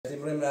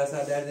بریم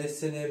لحظه درد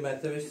سنه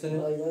مطلب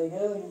سنه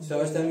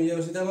شاشتم یه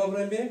وسیله ما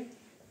بریم بیم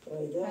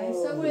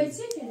هایستا گوله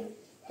چی کنی؟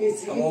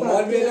 اما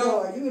مال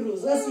بیرم یه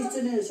روزا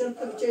سیستنه شرط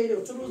بچه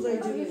رو چه روزایی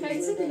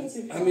خیلی چی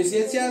کنی؟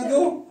 همیشه چی از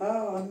دو؟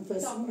 همین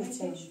پس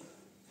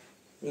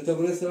میچه تو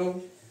برای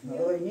سرم؟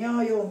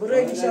 نیا یو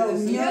برای کشاو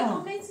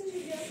نیا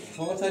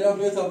خواهد تایلان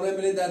بیو تا بریم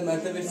بینید در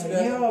مطلب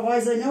سنه نیا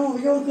وایزا نیا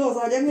یو کاز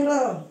آده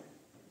میرا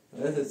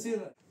چی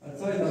را؟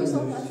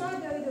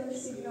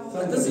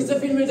 انت سیتا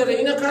فیلم داره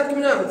اینا قد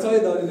کنم سای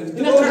داری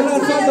اینا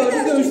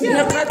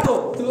قد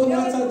کن تو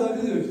نه سای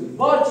داری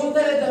با چی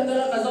داره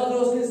داره غذا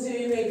درست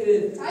نیستی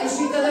میگیرید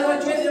اشی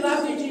داره چه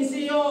رفتی چیزی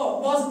یا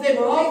باز ده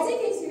ما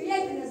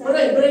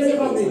برای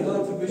میخوام بید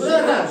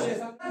برای نه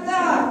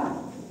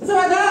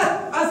زبادر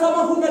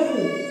اصلا خود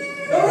نکنی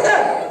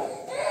برای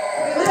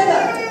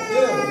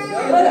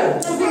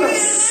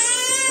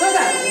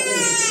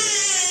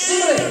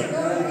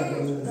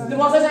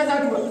لباسش از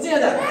آن بود. چی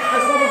هست؟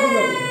 اصلا خود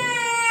نکنی.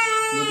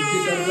 نمی‌شی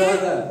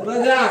سرزاده.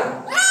 برادر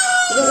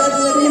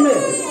دیمه.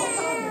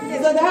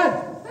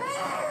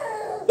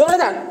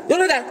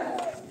 برادر.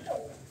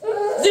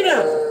 زیبا.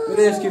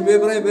 می‌ریش که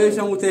ببرای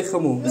بهشم اوتی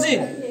خمو.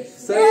 زین.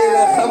 سری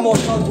خمو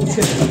تا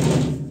گوشه.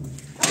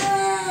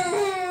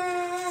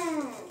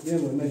 یه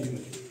مون نجیب.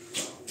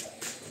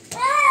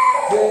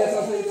 یه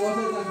اساسا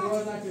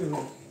دوازده نکیو.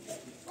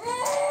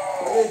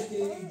 می‌ریش که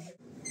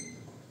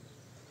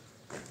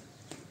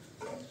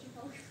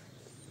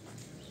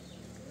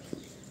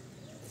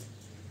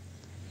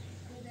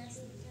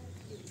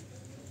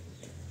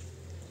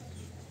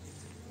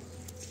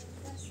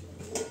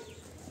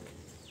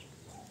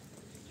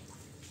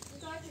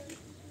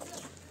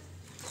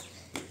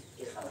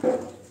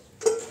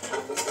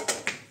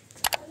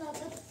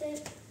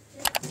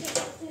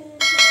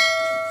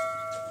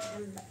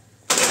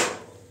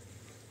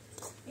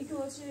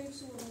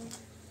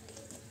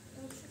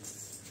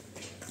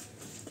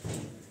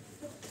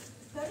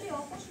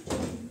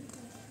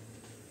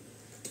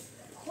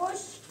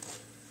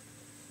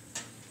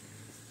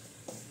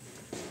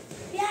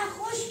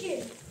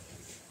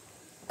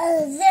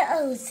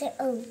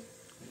Oh.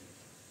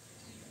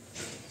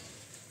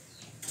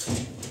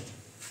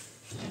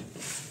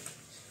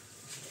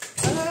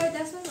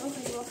 دست من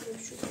خیلی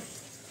وقت شد.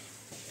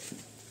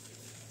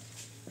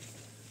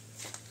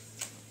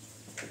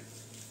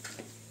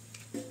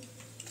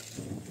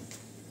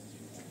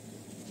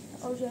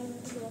 آجر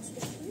درست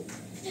کردی؟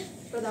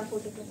 بدم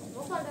پوزه کنم.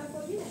 مخالف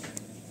کنی نه؟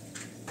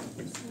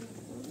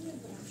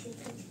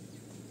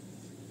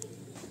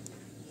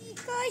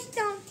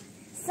 کاشتم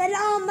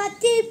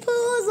سلامتی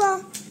پوزا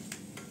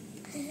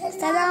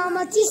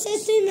سلامتی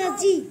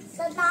سسونتی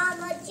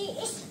سلامتی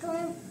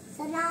عشقم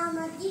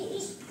سلامتی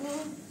عشقم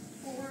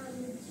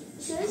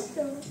سلامتی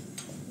عشقم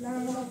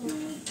سلامتی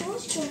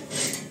عشقم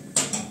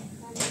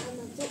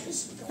سلامتی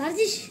عشقم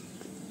بردش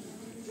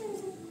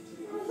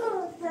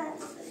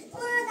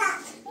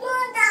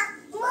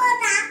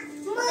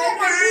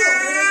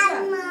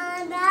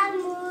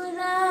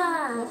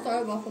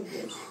مختار با خود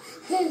بیش.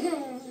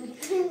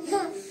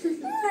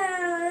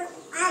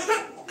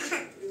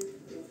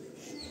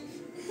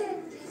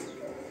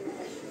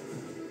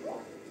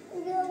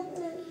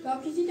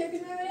 Kapıcı da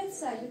günü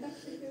öğretseydi de.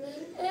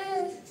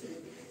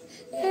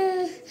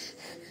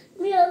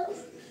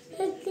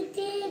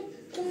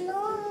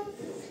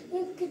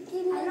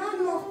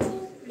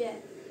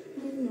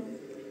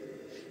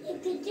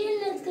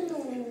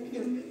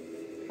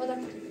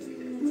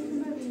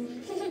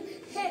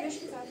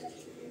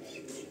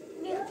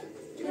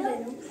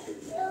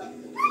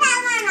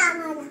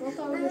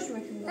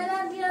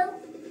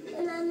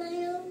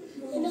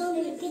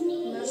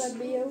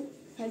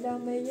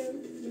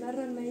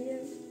 مرة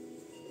مية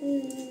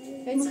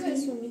هيتي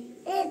بسومي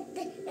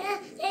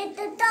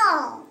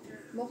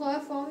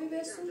بقى فامي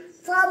بسوم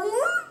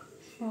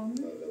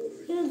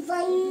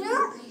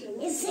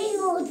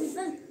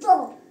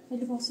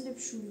اللي باصله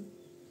بشو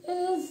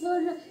بس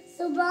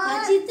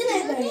ما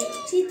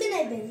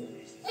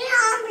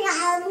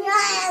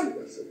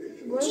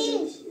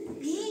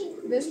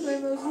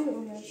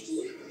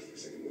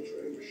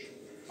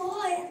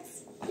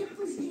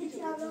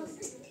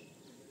موزي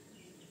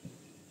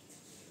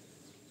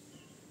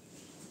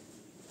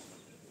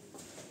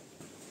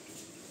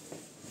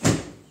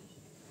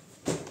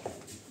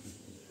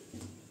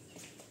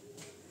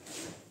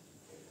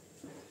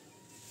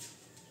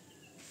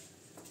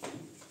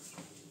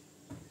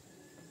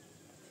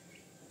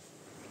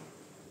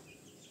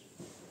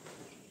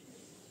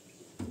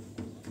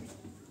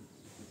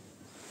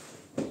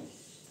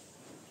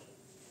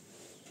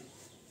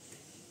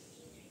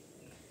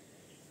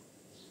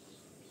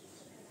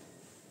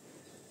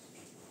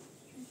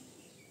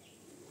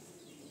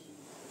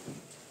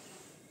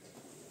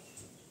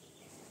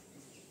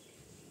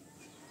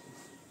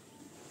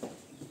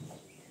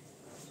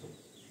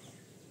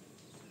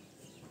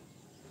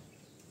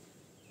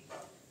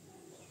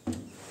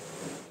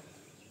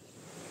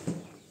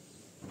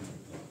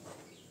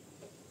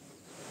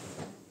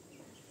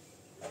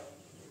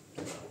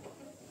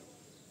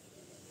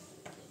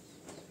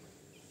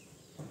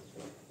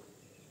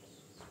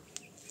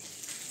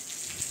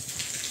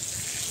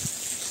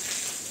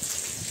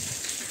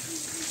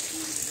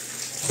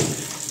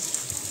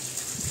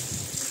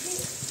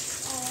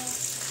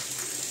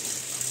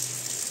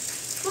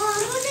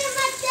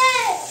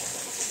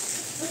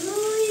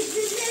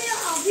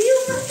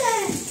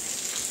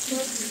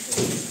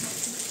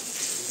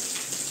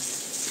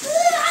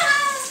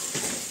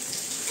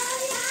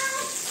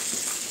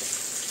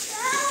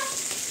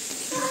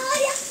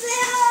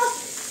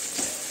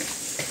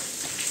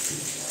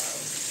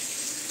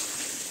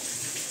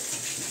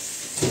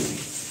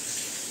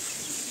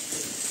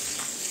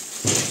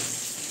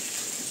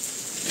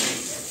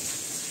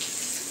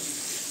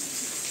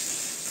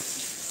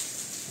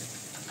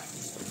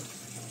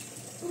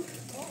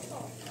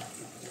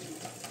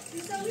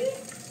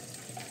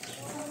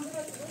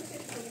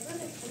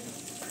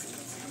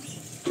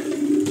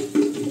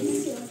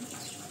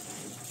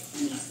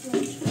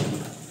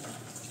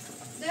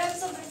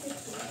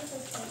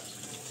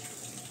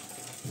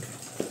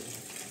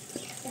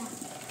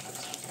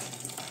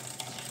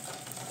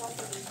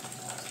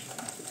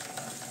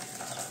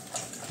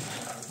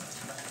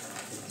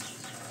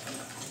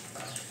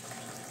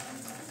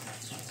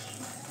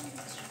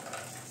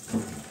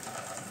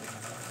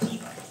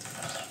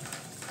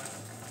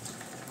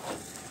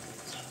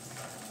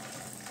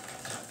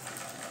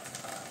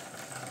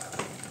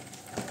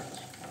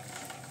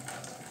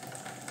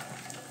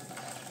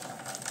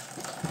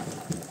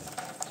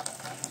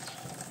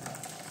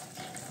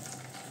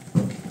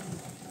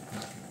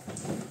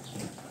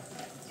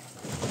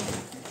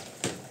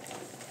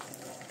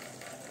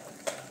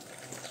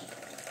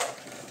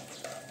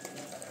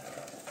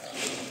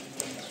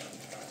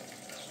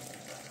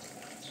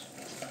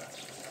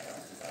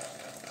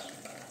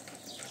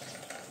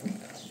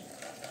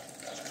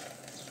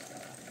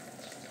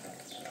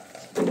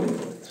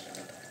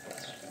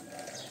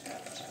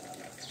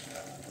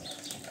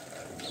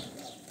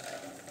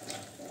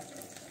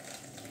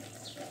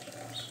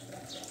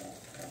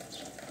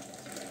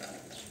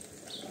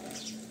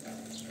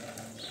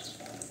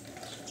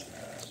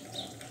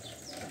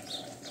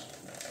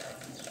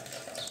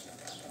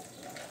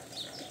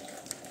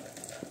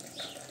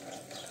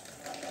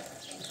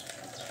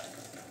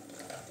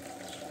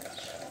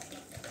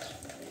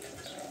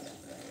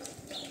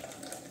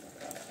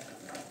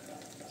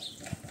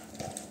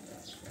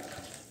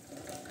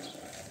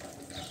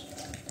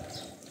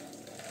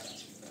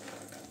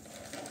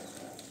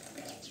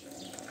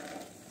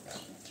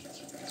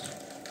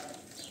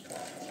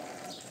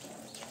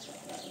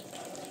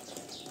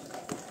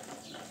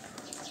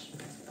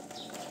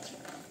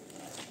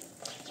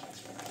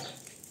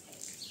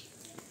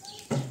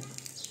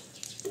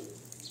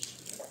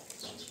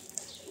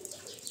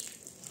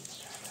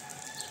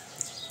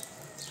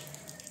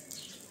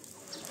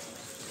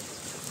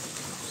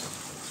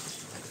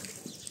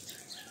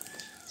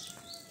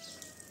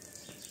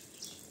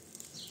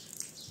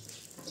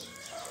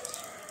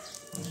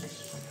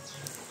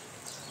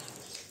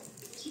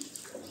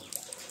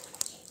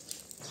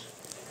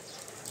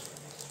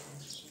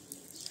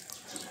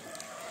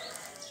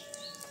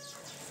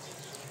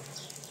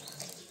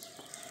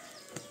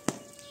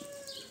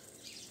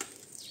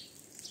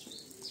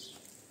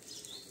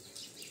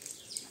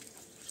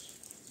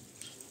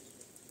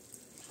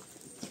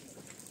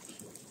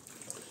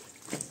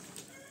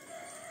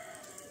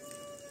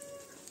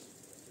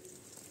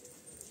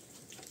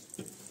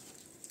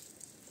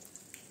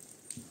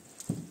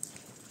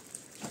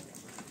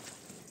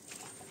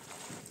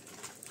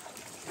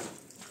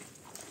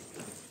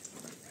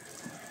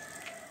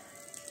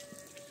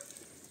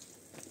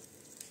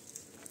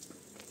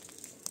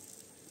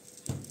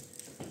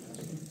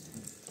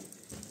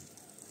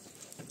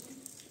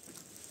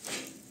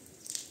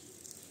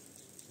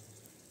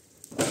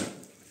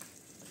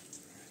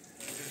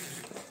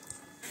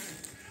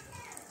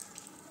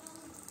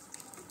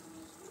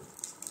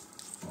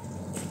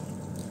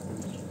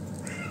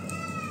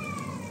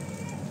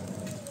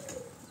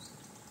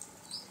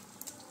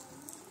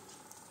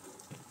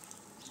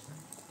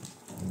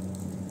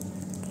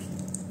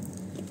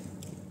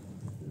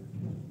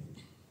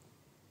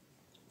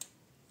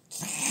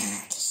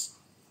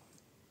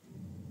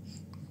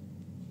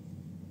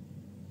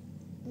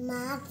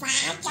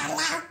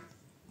Maşallah.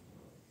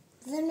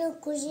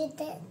 Bunu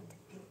kuşete.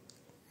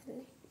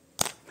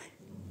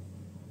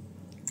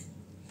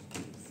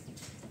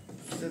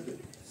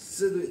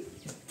 Sıdı.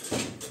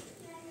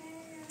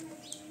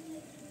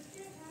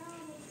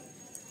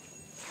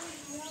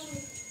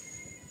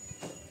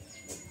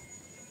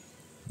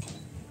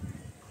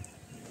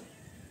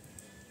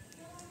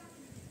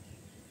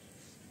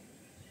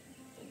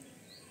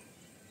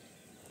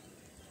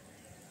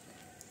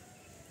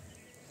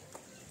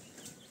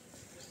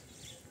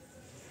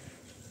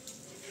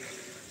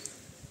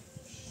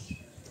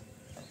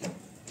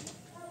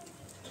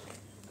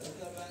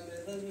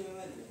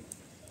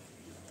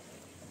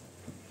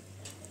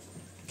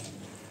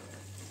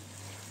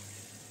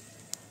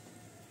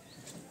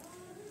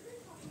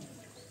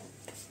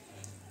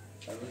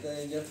 البته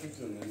اینجا فکر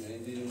کنم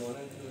اینجا لیمونه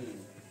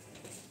کنیم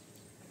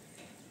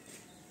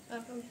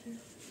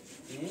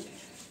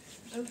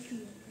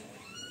اوکی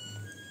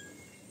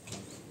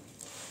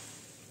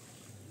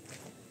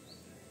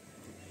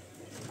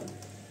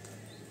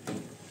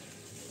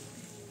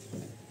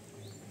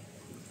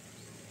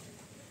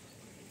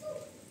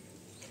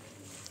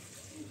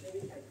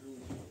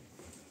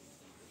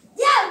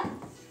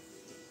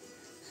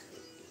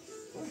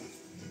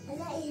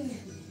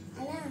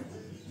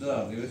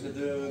Да, я все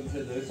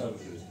даю сам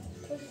чувствую.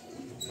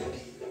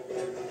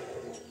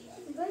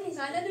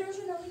 Sen de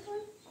duruşun ne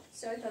yapıyorsun?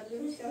 Söyle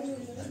tatlım.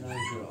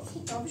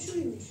 Tam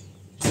şuymuş.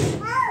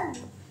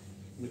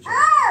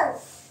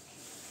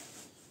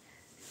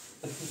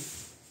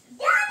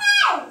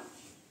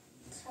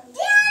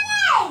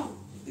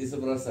 Isso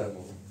abraçar,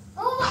 amor.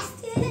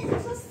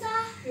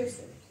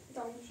 Göster.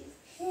 Tamam şu.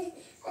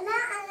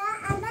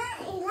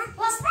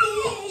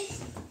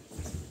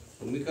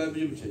 Bunu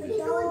kaybediyor bir şey.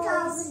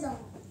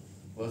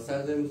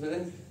 Basar da mı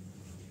söyle?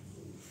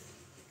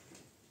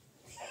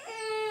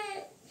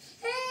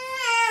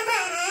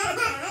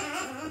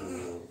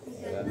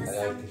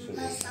 Hayal kışını.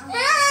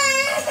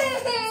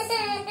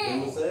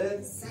 Bunu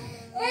söyle.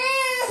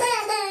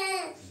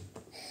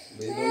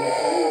 Beni bunu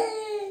söyle.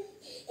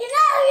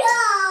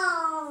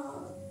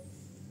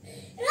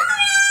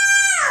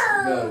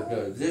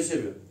 Gör. Güzel şey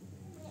yapıyor.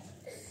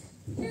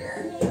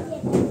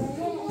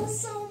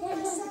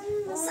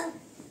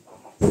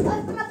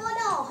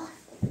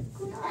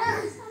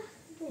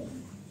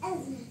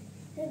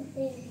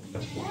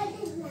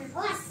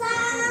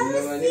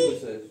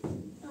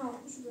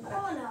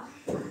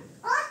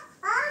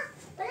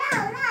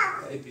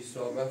 Aí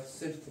pessoal, vai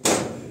acertar.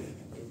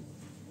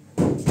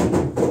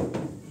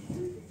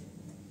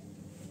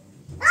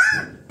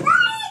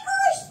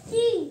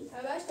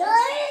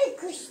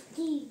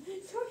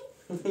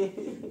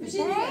 Bir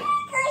şey değil.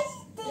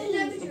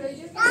 Elinden bir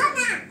çocuğu.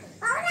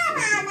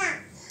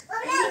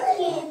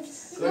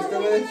 Gosta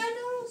mais?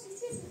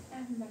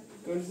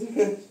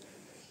 Gosta?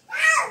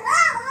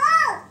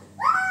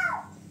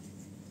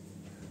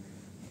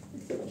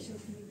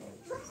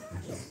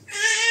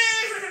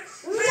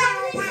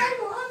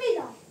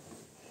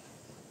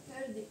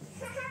 Nerede?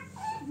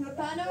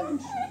 Öpene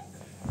olmuş.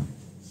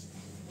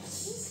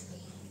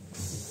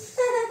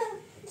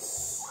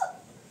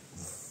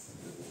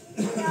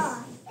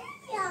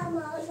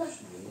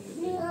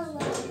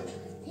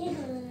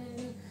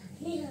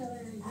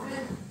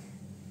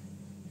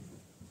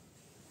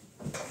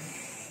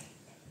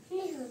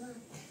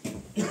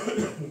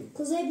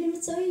 Kuzey bir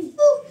mi söyle?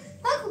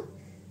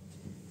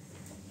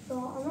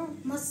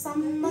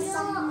 Masam.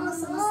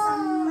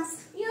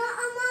 Ya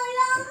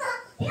ama.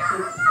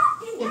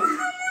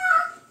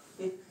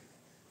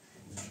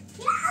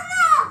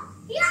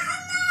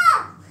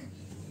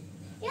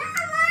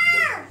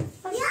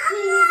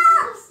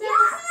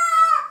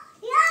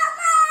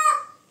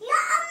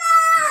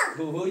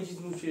 Vou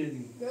desmutir.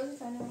 Gördün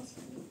sen ne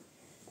olsun?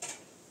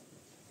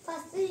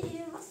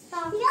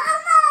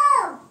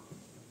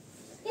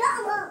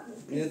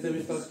 Yine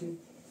tabii bakayım.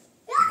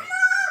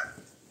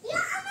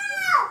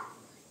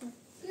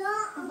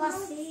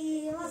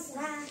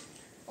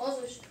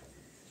 Olmuş.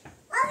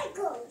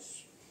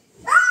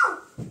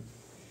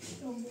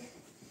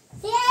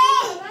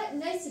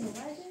 Neyse mi?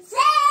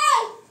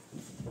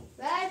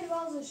 Ver bir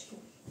bazı aşkım.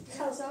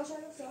 Sağ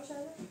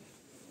şöyle.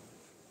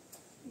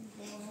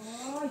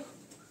 Vay.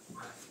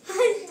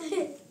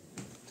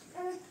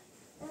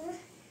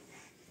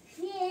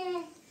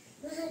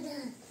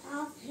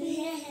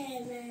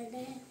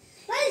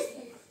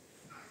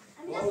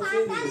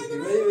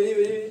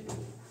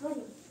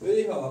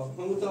 Veri ha.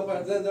 हम तो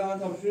पढ़ते हैं जहाँ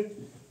हम शुरू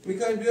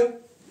मिकाई दियो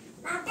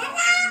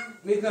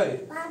मिकाई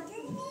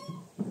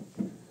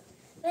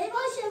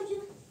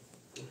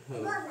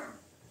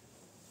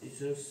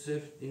इसे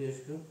सिर्फ इन्हें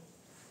इसको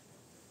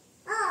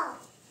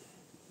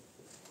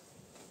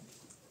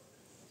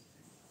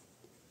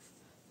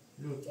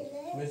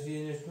मैं सी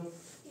इन्हें इसको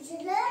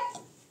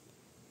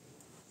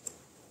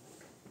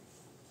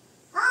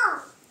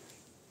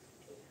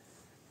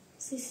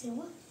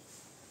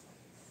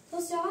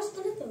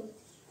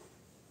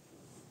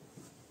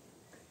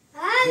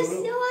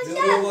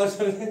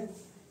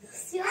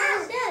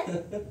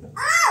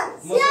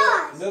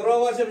Доброго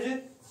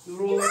вашего.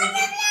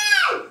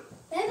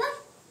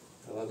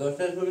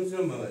 داشتش رو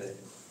میتونم ببره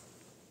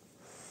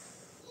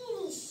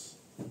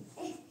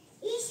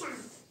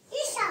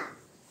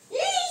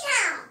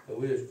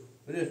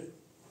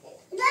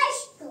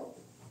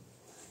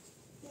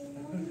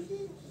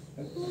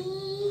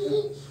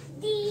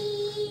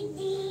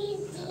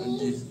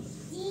بودش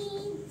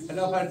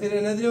حالا پرتیره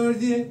نداری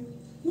آوردیه؟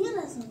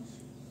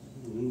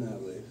 نه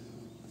باید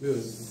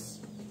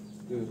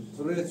بیاد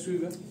برایت شوی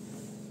بر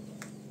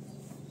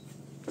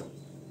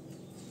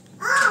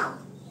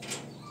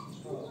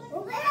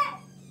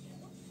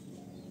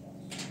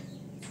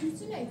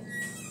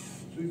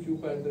شوی که او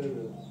پرتیره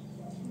داره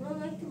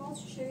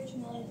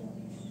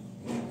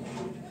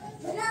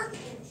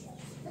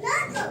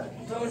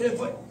تماشای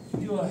پای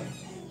دیوار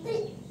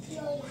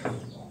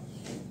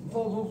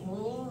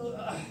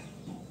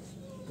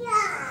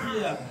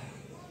Yeah.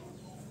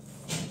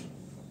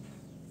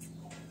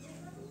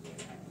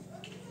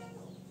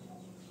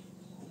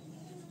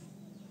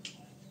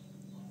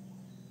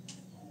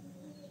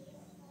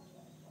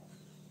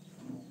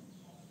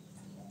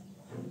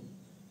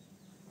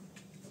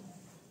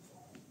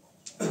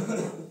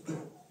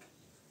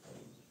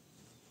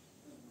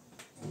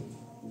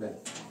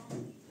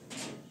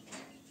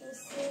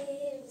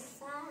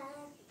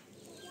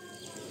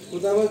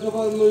 Udava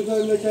kapalı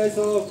mülklerine çay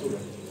sağ olsun.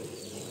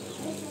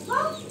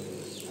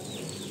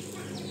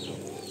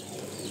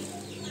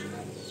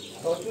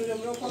 Kalkıyor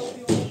camına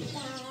kalkıyor.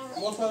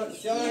 Masa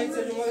siyah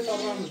ise cumhuriyet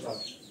ablam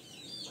tutar.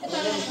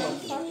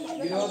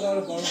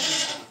 Birader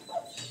konuşuyor.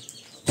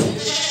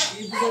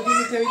 İyi bir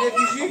dediğini tevhid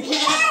etmişim.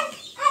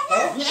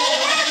 Ha?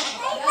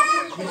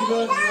 Bizi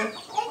gördün.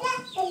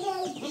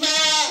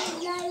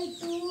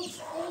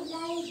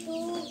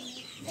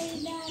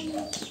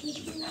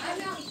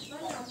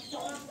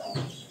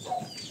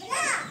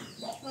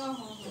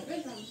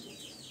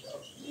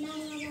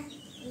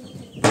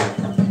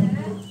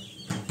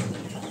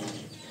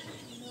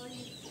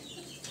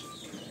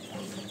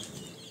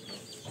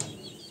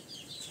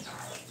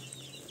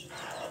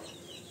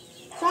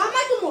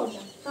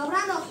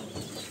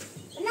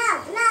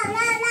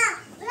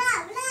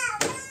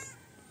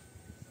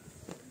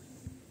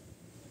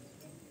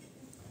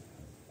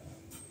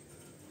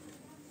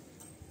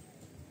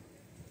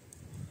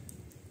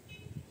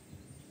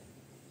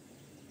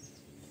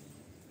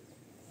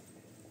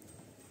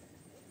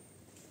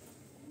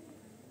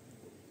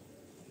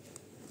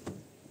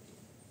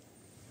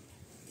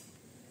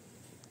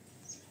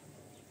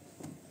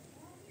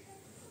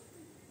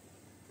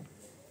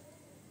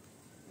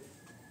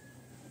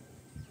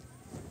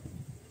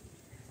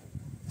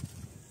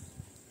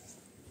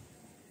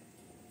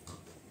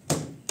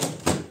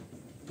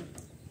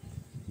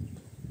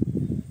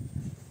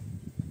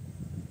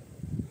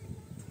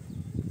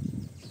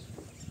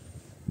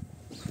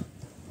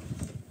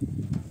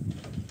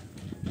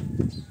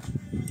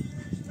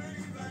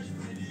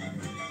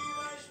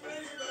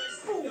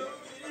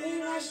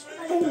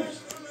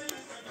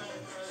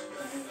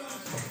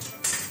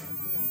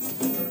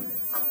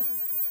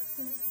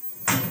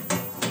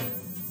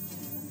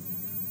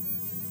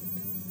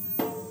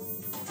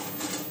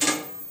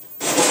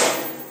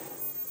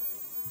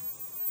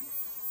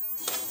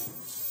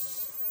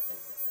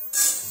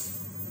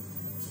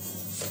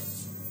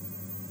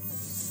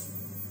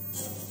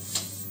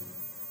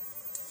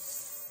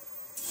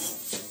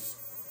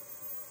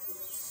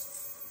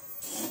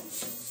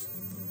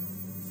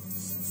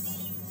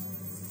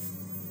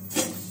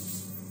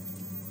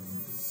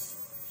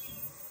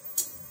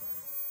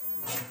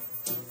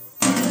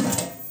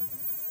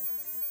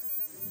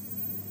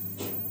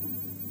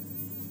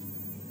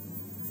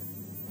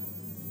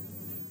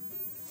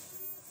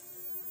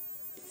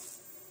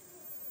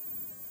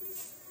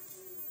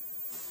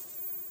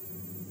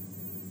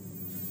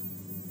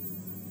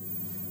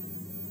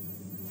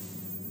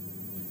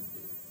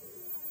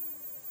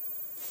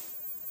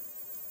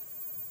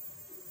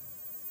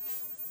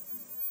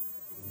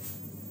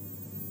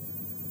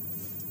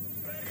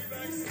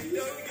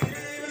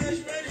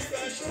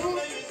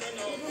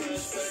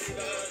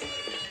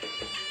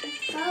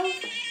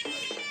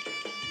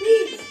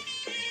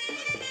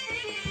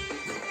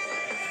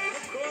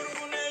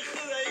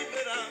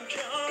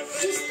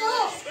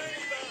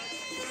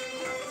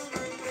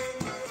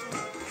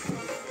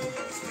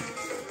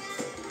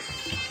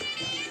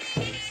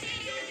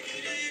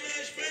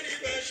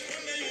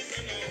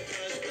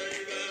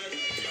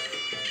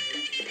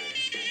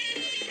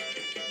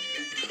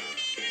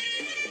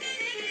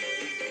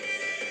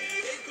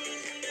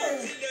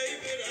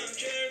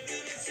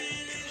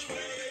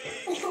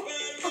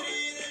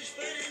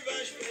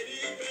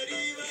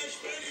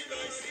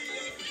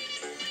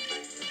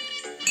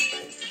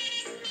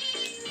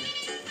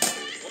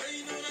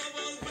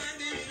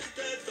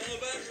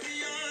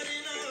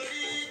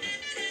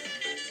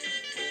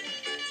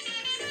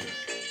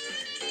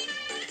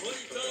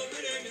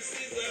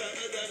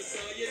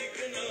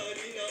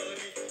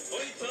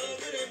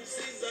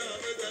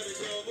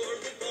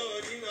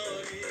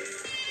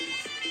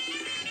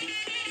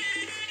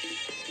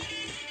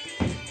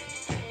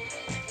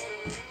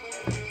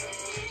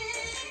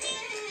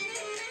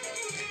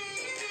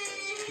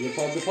 Du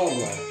får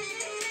bara.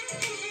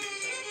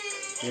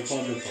 Du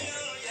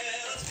får.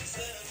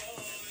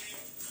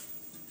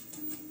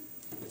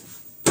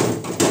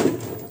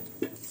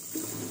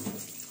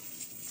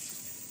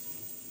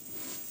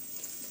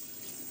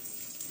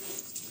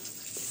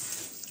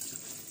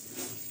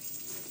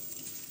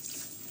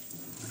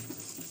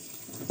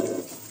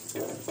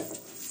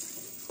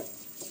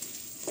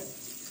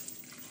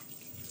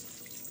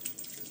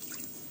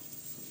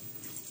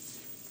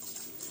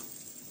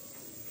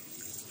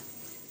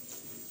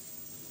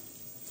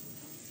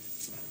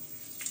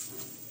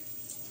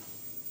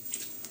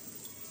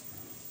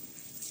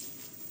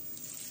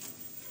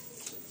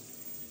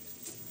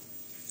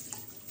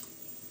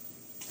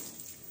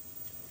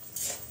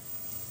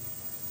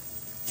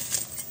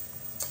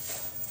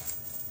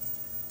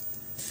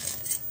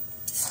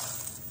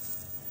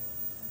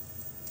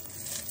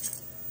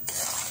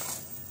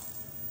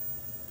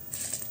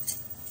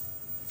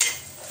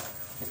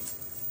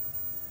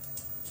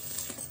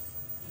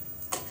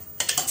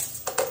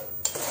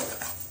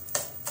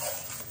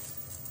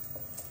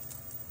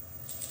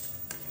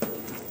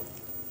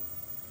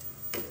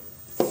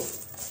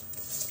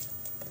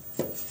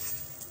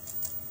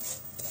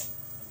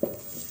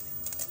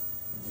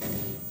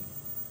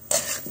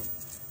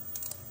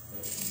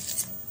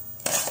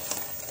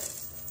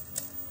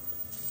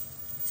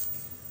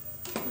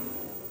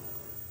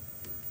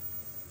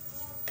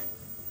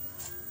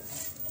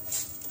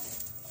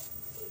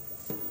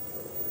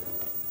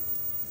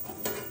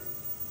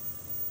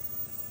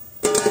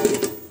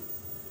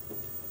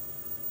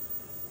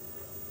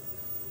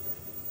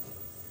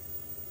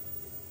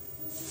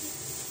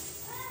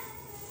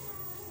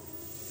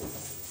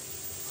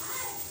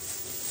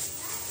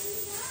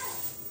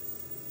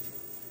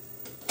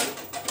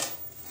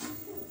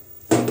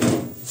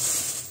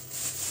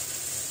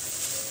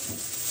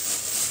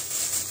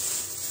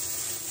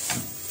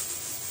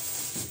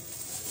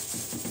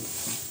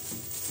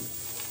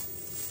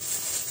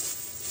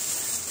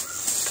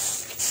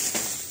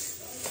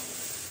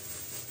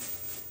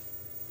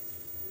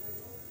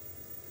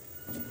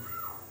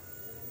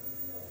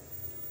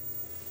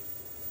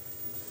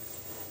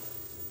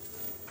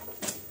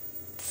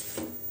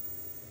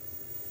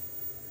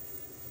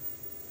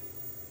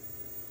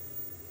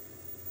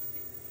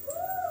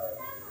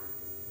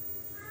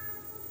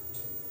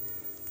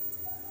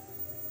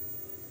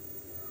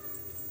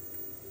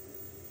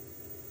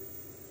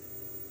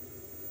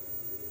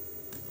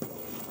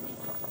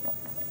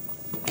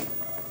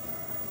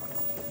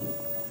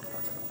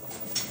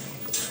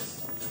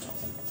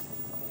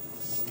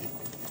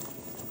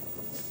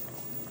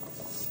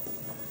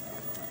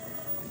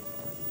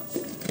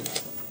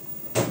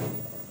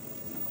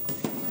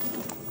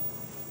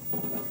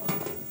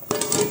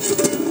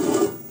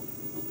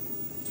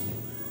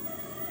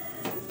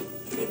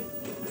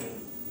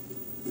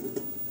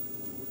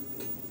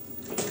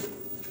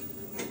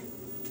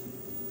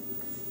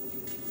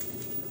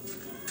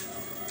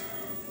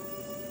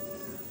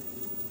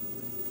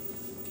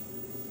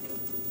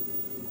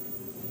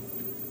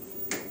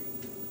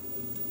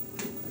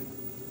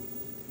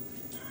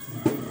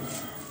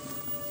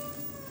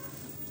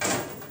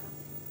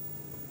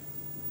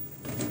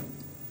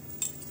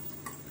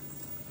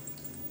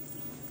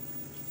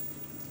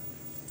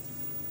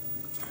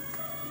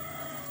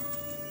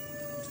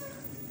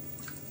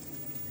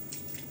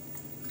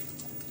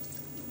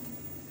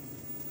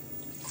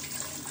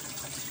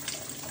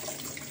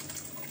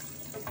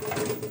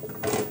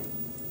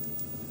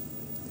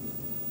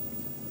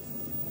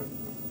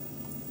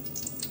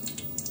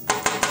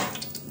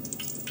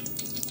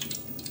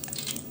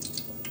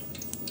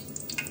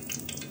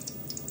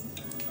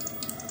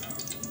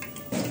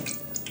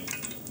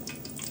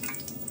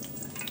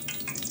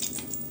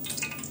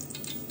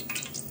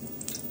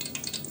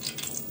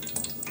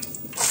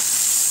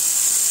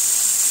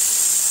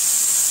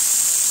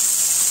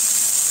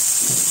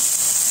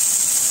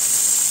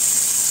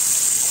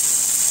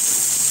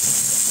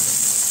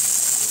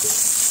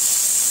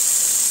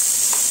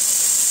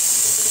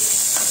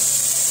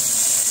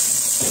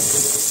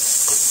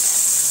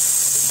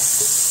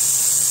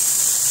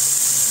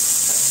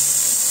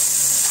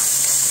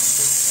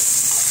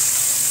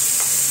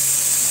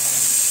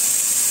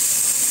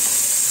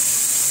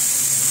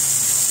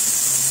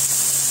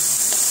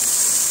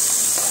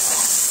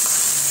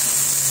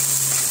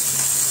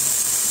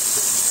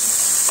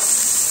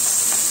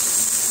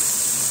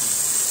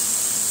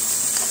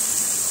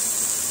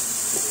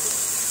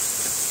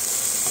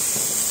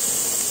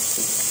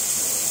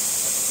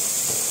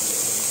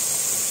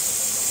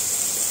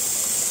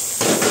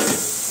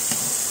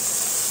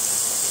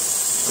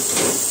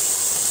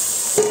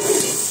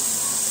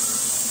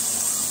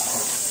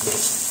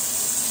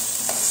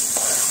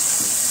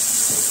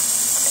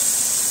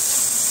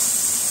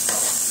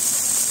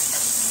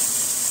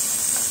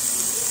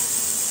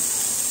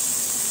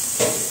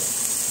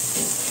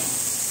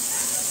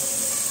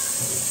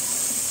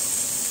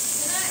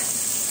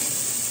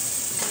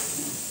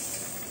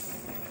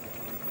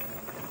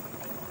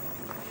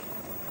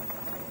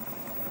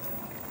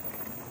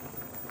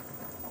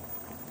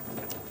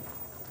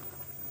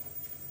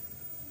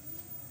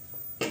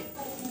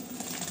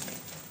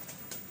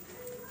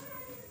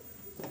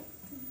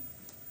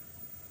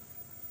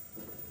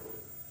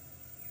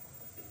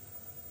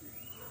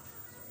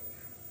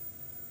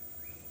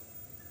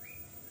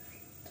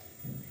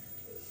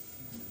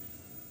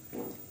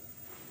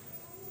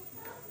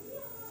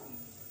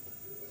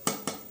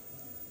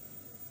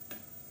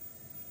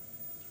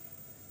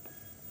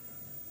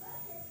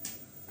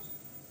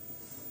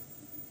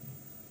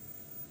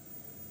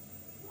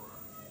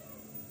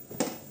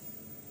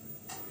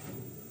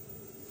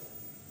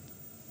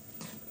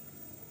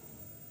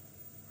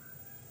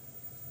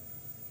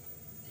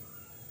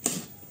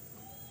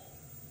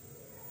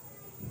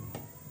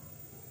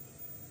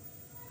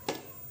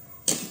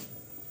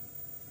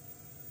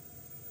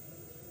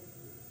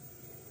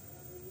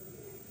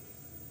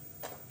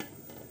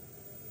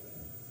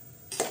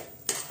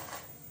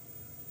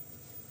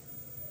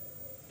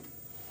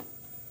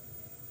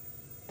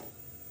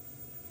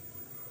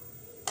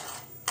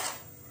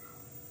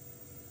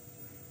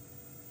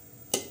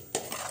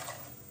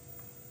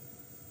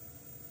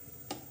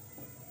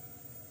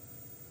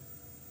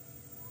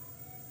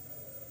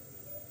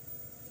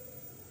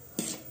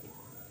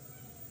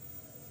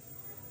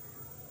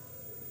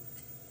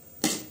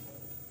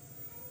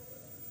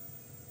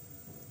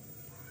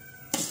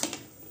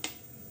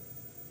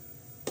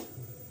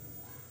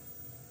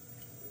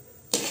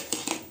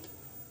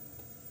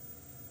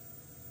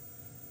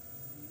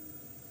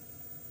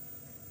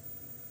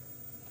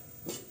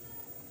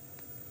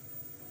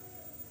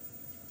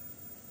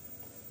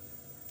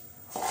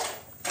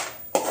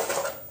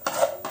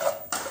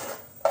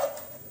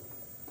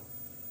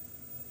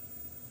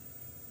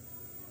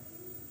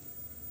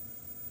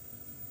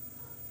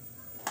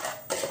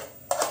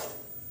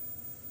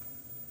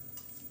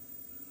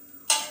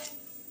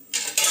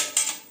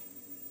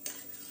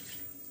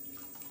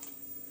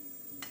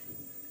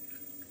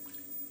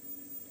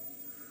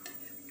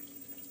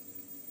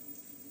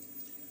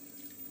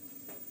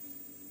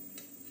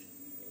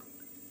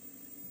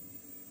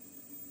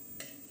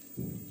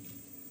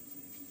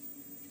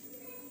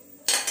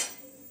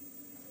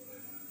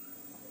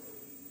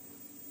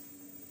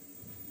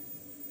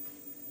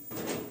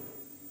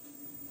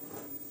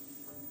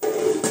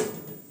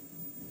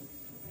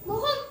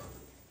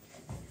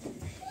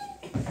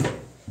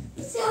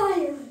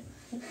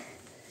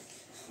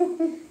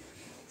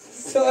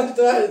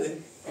 verdi.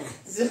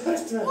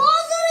 Ziyarət verdi.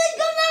 Ağzını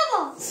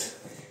yıkamama.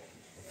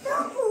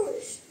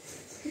 Dokuş.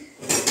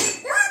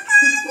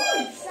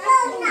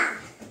 Sonra.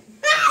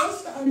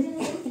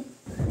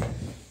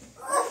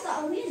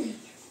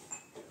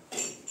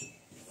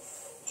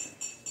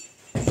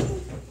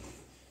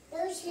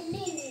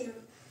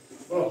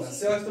 Bro,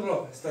 siyah işte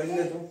bro.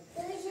 Stajine dom.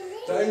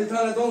 Stajine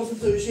tane dom su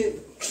tövşin.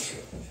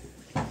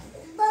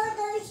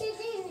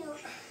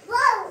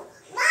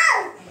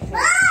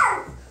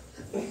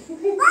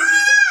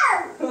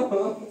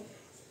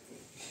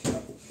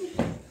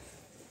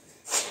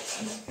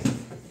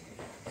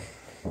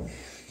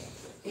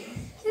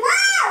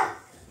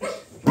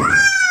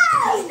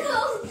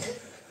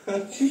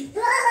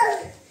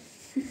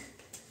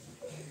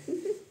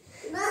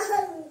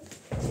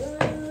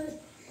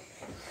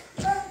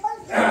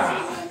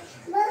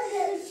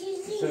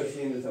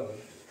 Tövşin de tamam.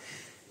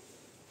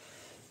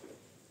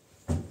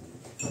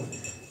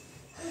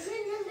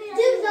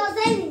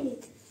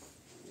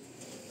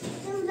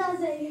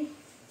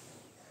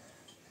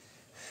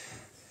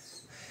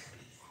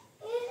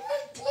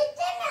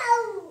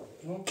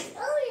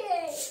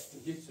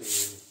 Git söyle.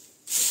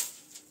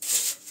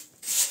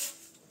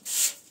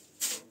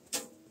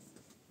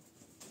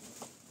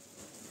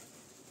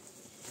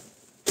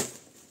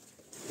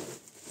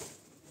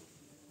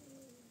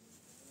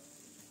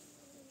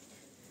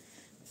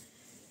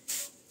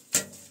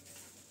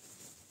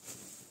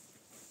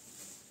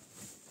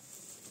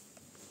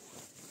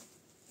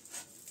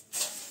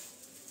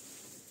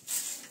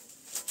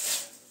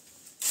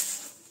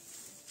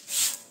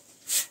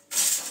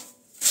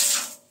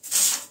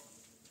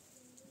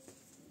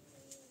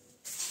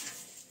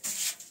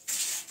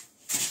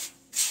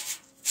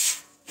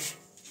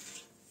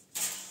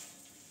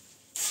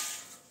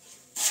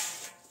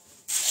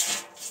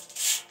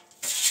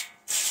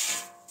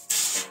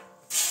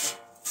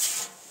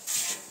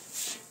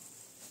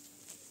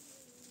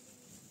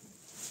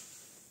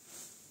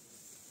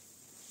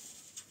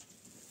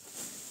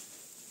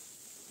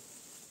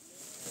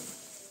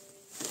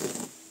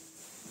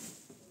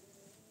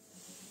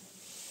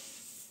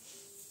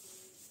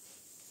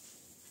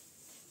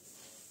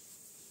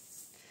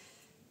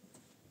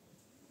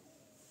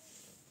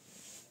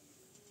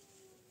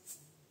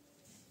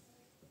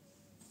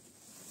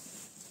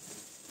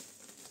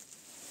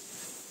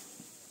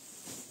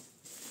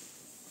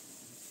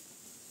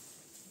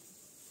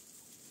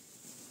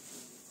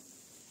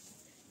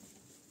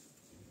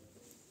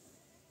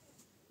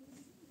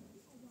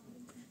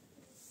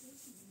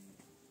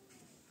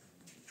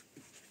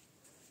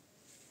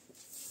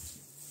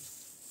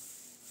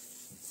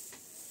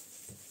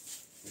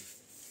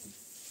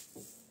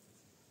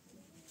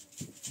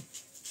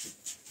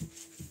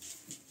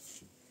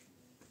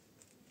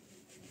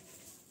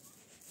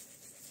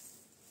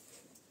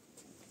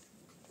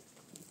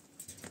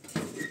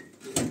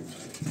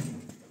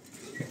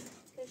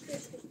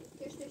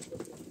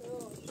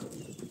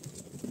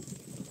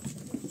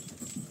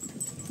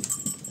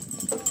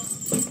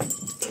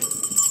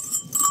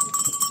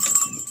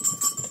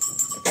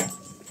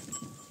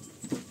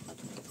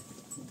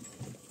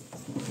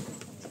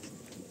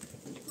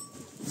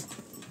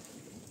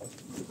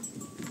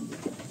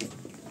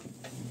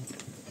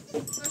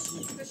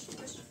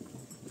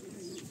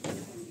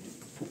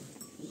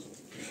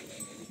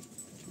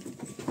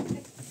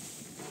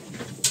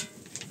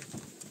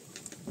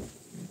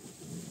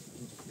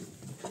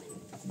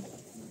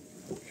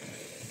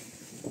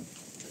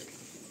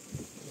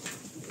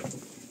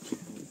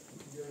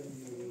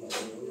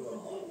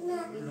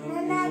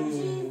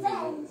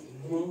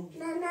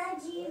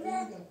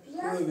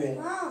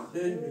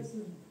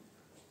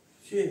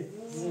 Şey,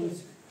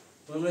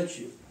 bana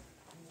çiğ.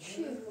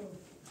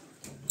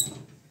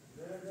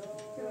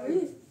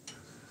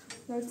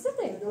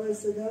 Dai,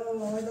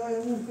 selam, dai,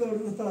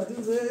 mukar,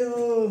 tatu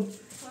zeyo.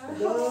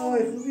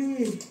 Dai,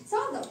 kubi.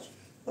 Saga.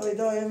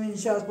 Dai, Amin,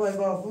 şart bay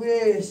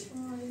bafuyeş.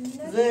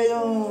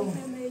 Zeyo.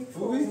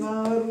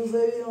 Naru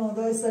zeyo,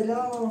 dai,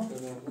 selam.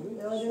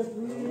 Ya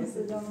kubi,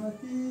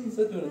 selamati.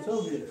 Satın,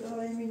 çok iyi.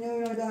 Dai, Amin,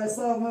 dai,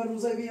 sağ naru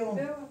zeyo.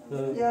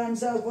 Yani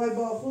şart bay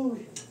bafuş.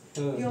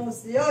 Yom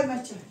siyah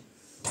maçı.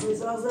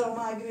 Biz azar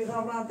magri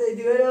kamrante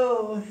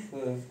ediyor.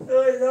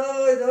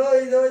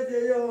 Dai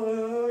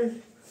diyor.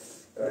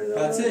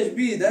 Kaçış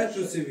bir de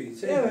şu sevi.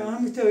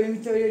 Evet,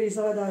 mitoi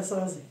risada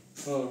sazi.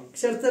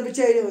 Certa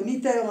biçeyo,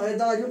 nite o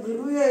da yok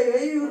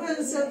ruya,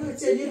 yürü sen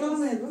biçeyi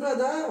kalmıyor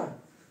burada.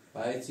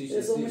 Ay çiş.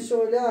 Eso me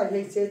şöyle,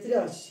 yeksetri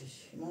aç.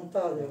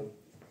 Montado.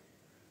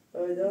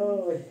 Ay.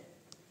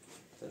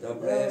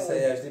 Dobra,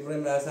 sayıştı buraya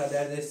mesela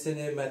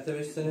derdesini,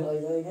 metrevesini.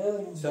 Ay.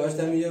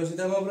 Savaşta mı yiyorsun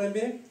tamam buraya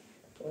bir?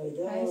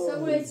 Ay,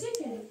 sabır edecek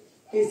mi?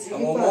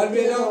 Ama mal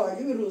bela.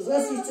 Yürü,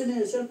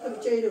 zasitini, certa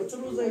biçeyo,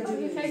 truza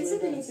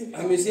yürü.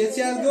 Amisiyet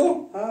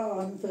yardım. Ha,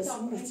 am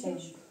pesmur çay.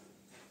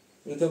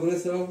 Ne taburaya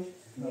selam.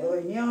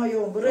 Ay, niye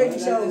yo, bırak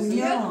işe,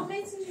 niye?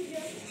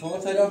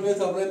 Ama selam bir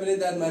taburaya bile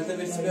der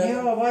metrevesi bir.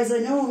 Niye, vay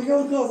sen ne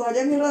yok kız,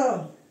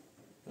 alemira.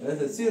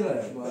 Evet,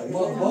 sirra.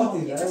 Batı, ama.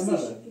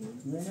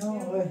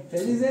 Ne,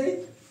 Elizey.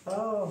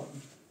 Ah.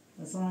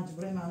 اصلا هنچه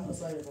برای من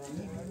اصلا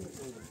یبانی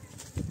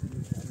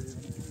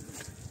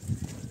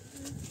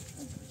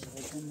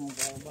شاید ما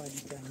بابا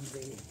دیگه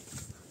میده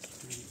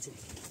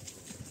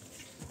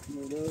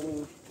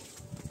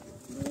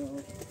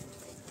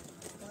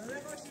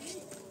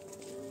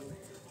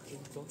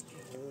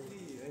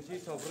Ești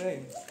sobrei.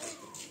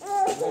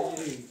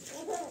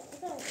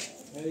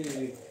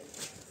 Ei.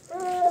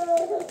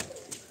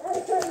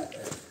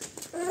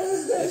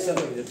 Essa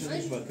não, já tinha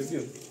visto, que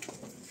viu?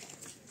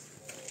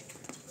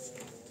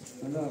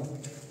 Não.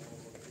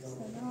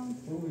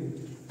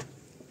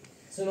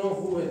 سلام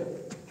خوبه.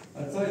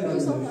 Atsay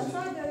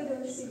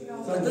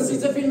انت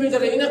سیزه فیلم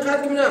داره اینا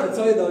قد کنم.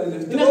 Atsay dali.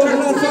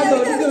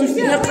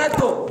 اینا قد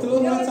کن. Tu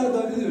nu atsay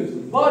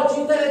dali. با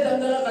چی داره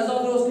دندان غذا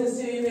درست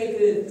کنی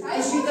میکرد.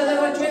 چی داره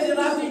با چه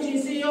رفتی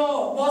چیزی یا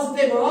باز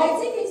دما.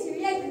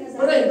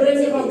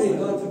 برای میخوام بری.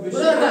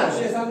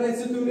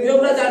 برای یا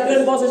برای در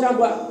بیرون بازش هم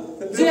باید.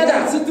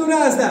 زیاده. ستونه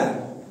هستن.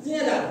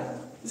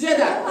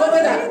 زیاده.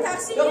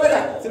 یا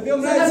بده.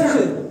 سبیام رای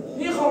میشه.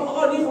 نیخوام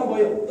آقا نیخوام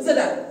باید.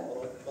 بزده.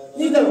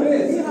 نیدم.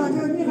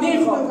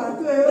 نیخوام.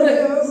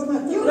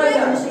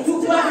 تو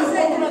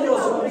من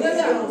درست.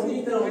 بزده.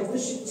 نیدم.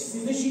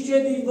 چیزی شیشه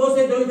دی باز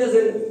دوید از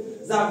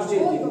زعف جدی.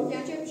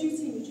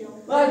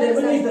 بله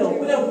من نیدم.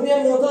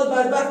 بودم معتاد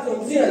بدبخت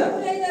کنم. زیاده.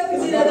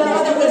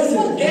 آدم برسید.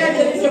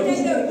 اگر دیگه پیش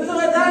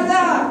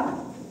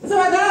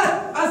بزده.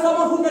 اصلا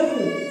ما خود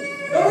نکنیم.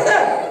 بزده.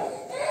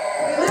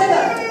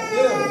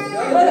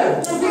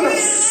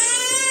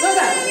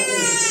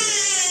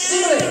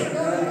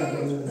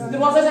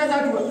 لباسش هم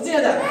ترک بود.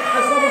 زیاده.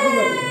 اصلا ما خود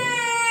نکنیم.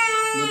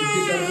 نبیشی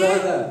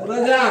سرزاده.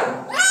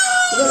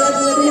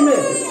 بزده بیمه.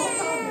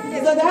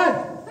 بزده.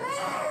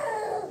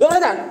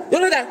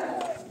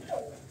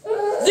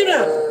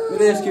 زیبرم.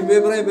 میرش که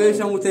ببرای بهش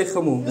هم اوتی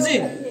خمو.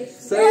 زیب.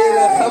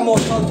 سریع خمو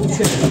خال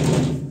بوشه.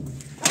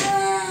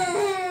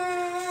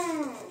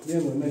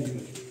 Yemo,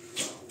 imagina.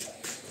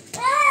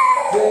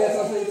 Vem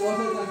essa saída,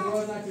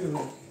 gosta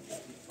daquilo.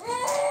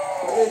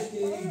 Parece que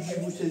de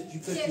você de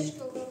pequeno.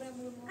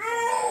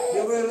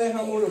 Eu vou levar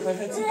amor,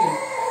 faz assim.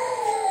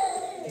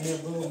 Eu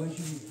vou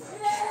manchar.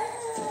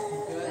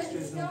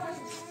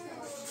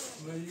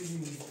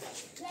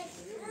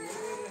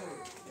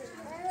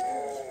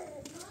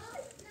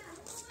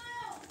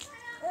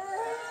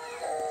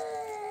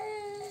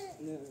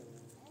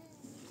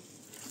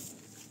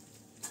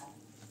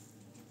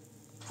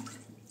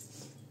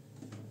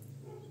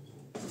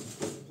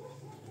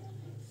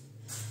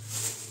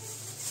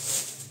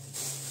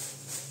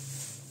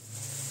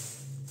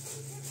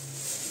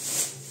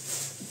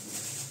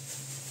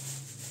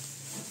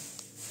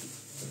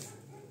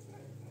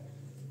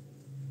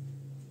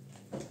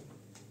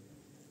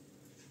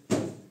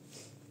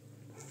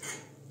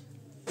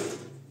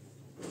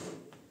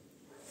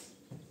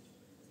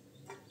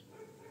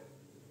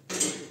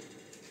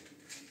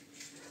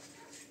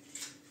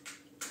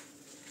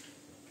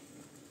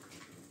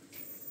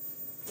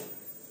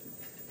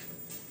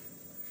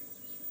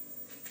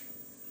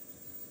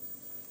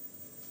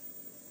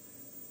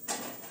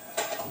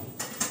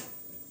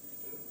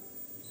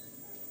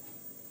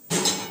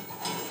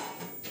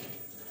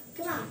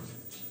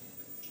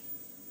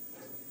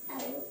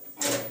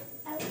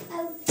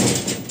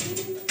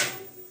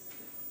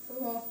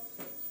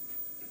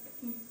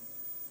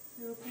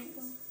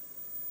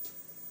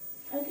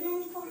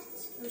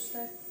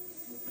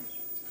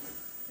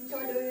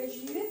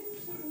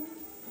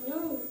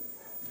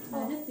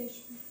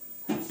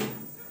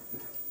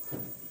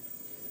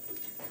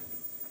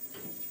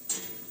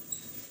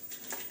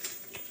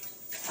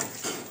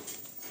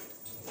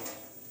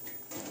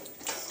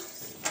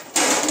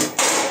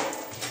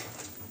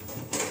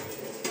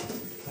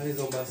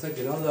 عايزهم بس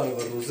جنازة على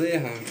الروزية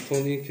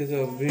هنكوني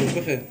كده بين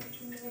بخير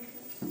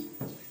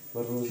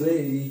الروزية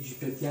يجي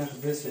بتيان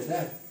بس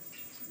ده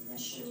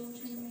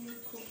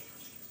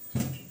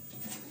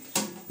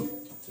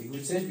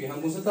يقول سيش بي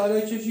هم وسط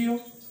على چشیو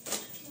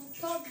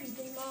تا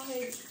بیدون ماه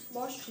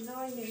باش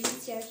نای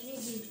نمیتیاری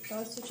دید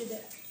داسته چه ده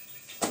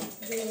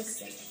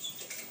درسته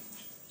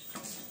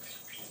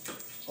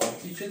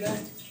قاطی چه ده؟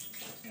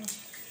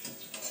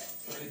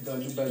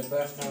 دانی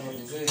بدبخت هم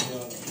روزیه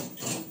دارم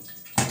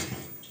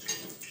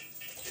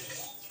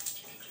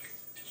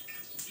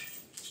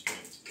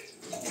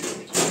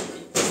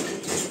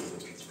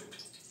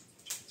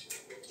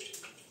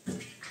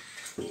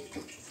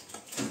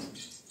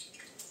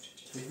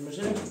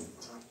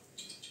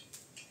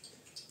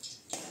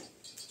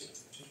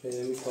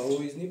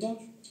Кого из них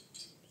больше?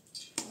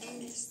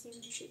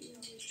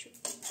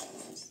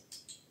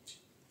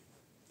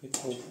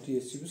 Пекал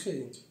есть и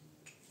все.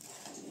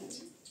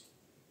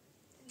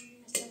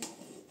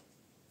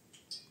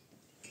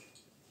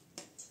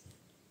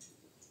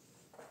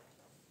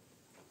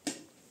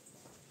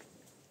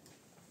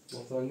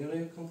 Вот они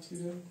реаком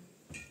тебе.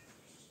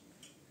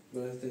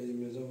 Böyle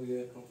elimizde bu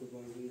reakom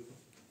kullanılıyor.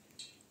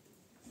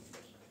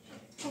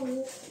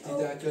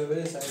 Bir daha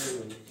köveğe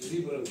sayılıyor.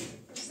 Zibra.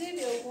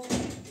 Zibra.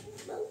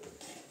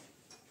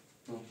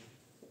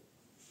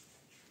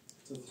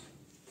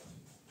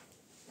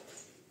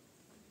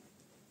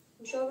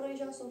 مشاور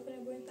اینجا صفره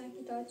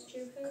چی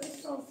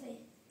بخیر؟ صافي.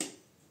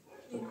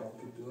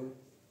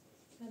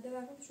 هذا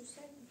بعرف شو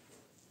صار.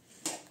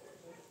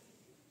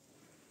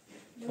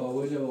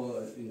 طاوله و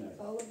اینا.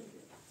 طاولة.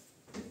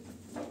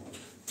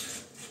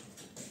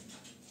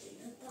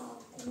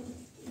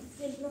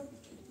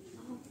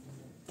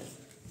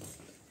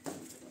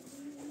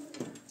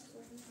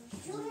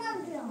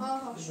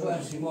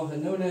 شو ما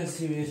هنو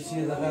نسیم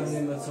چیه دقیقا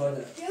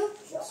نمی‌تونه.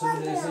 سوم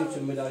نسیم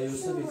چون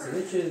ملایوسه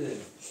بیشتره چیه؟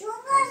 شو ما؟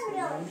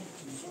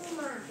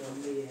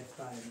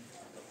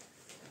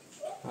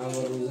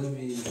 همه روزه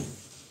بی.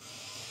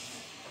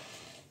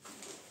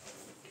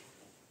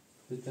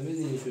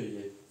 بتمنی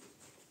شویه.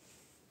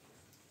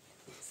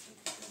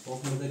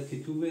 وقت مدت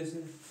کتو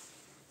بیسه.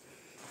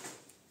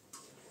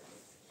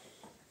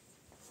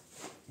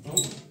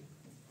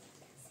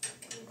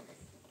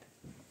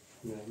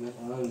 نه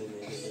آن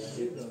نمیشه.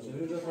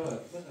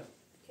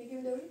 کی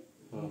می‌داری؟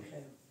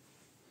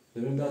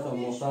 ببین بیا تا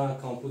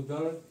مختار کامپوت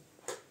داره.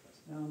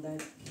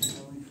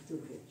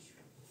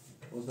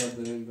 اوضاع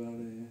ببین باره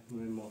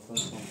من مختار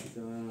کامپوت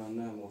دارم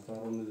نه مختار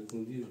رو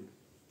می‌دونی دیگه.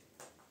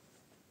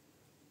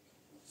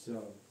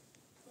 سیاه.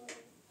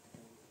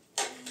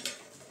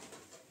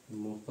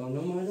 مختار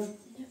نمی‌آید؟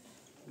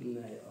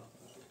 نه یا.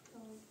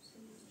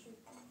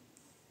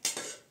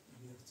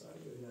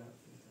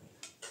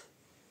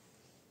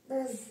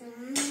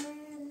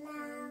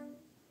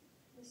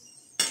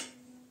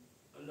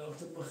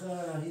 لطفاً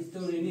بخیر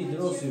هیچطوری نیست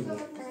درستی بود.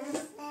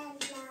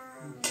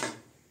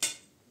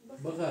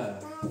 بخیر.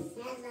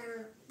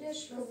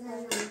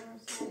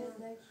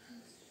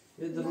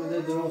 یه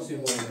درود درستی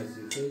بود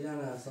می‌سی. خیلی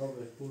نه حساب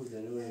خورده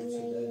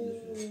نمی‌شه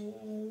داشته.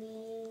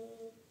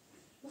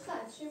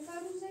 بخیر چی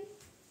فرموزی؟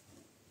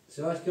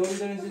 سواش کم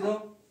می‌دونی چیزا؟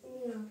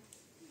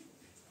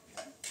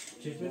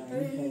 چشمش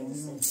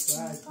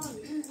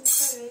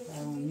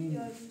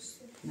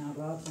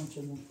نباتم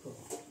چه مکو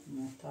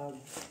محتاج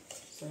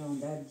سلام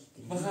درد.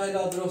 بخیر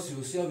درستی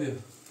بود سیاه بیو.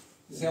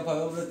 سیاه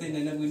پای برات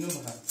این نبودی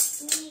بخیر.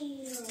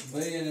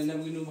 باید این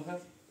نبودی بخیر.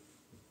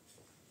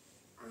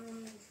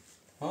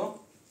 ها؟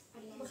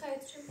 بخیر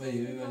چی؟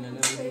 باید این نبودی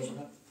بخیر.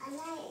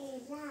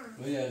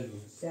 باید جو.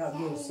 سیاه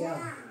بیو سیاه.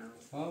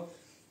 ها؟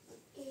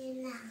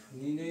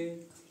 نینه؟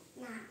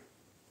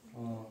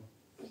 آه.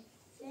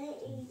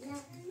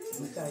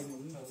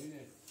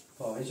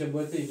 ایش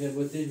بوده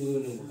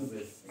بدونم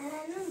خبر.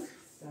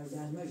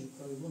 در ماجی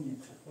کاری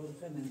بونیم خود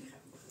خود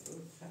نمیخوام.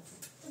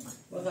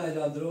 بخیر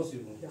درستی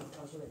بود. یا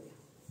خاصه